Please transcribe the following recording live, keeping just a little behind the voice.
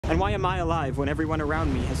And why am I alive when everyone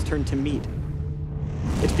around me has turned to meat?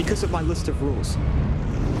 It's because of my list of rules.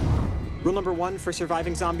 Rule number 1 for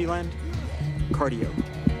surviving Zombieland: cardio.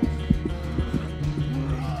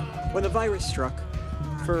 When the virus struck,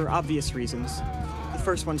 for obvious reasons, the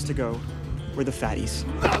first ones to go were the fatties.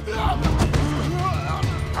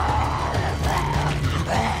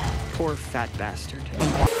 Poor fat bastard.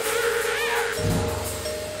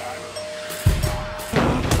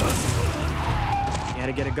 You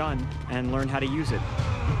had to get a gun and learn how to use it.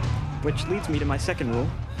 Which leads me to my second rule,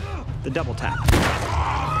 the double tap.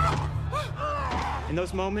 In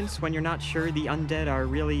those moments when you're not sure the undead are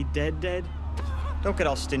really dead, don't get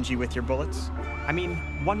all stingy with your bullets. I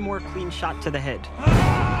mean, one more clean shot to the head.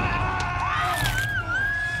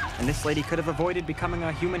 And this lady could have avoided becoming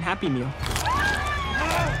a human Happy Meal.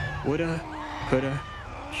 Woulda, coulda,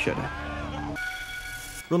 shoulda.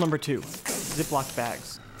 Rule number 2, Ziploc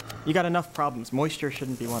bags. You got enough problems, moisture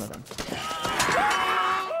shouldn't be one of them.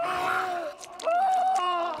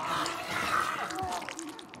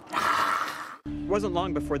 It wasn't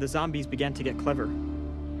long before the zombies began to get clever.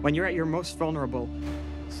 When you're at your most vulnerable,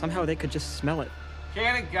 somehow they could just smell it.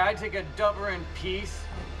 Can a guy take a dubber in peace?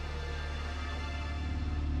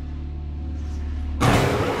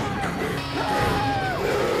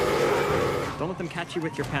 Don't let them catch you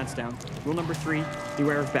with your pants down. Rule number 3,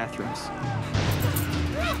 beware of bathrooms.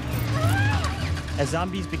 As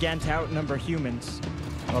zombies began to outnumber humans,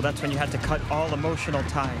 well, that's when you had to cut all emotional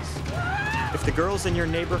ties. If the girls in your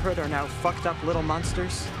neighborhood are now fucked up little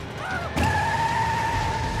monsters,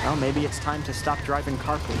 well, maybe it's time to stop driving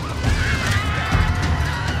carpool.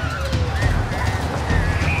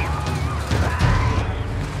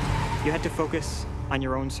 You had to focus on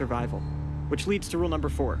your own survival, which leads to rule number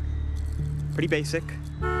 4. Pretty basic.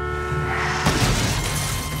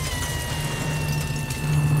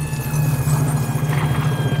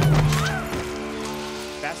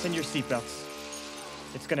 Fasten your seatbelts.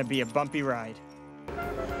 It's gonna be a bumpy ride.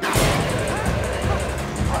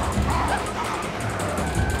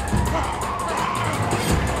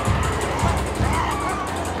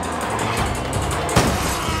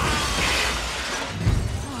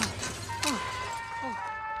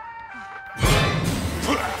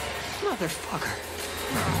 Motherfucker.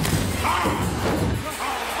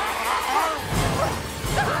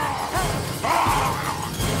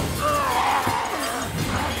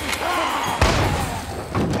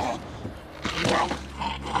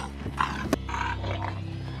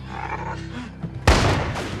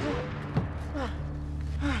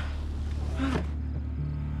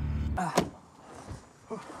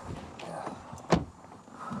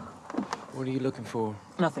 What are you looking for?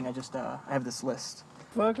 Nothing, I have this list.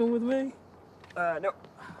 Fucking with me? No.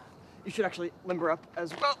 You should actually limber up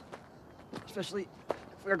as well. Especially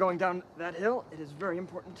if we are going down that hill, it is very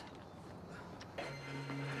important.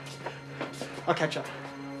 I'll catch up.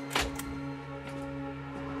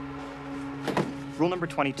 Rule number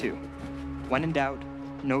 22. When in doubt,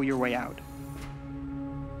 know your way out.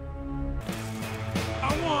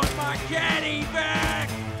 I want my caddy back!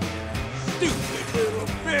 Stupid little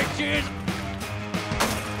bitches!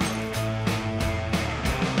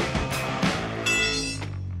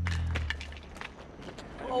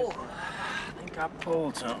 Oh, I think I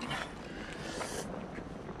pulled something.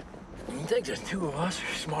 You think the two of us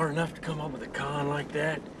are smart enough to come up with a con like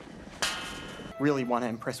that? Really want to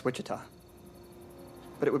impress Wichita.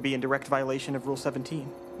 But it would be in direct violation of Rule 17.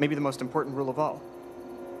 Maybe the most important rule of all.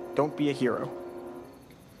 Don't be a hero.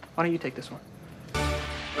 Why don't you take this one?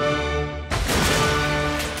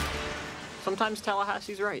 Sometimes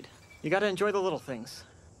Tallahassee's right. You gotta enjoy the little things.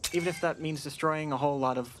 Even if that means destroying a whole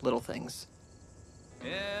lot of little things.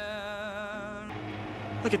 Yeah.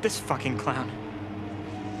 Look at this fucking clown.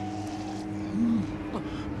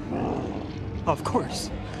 Oh, of course.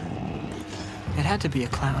 It had to be a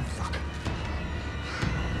clown. Fuck.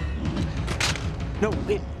 No,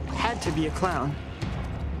 it had to be a clown.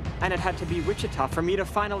 And it had to be Wichita for me to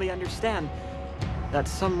finally understand that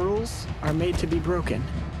some rules are made to be broken.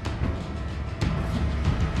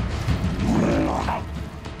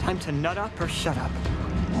 Time to nut up or shut up.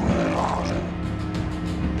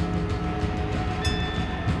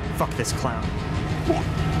 Fuck this clown.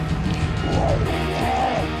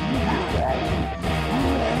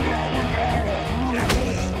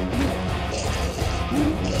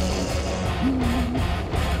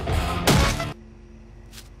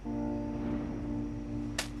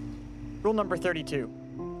 Rule number 32.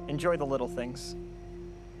 Enjoy the little things.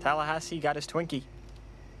 Tallahassee got his Twinkie.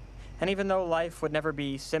 And even though life would never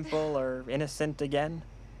be simple or innocent again,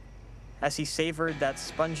 as he savored that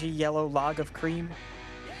spongy yellow log of cream,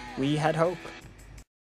 we had hope.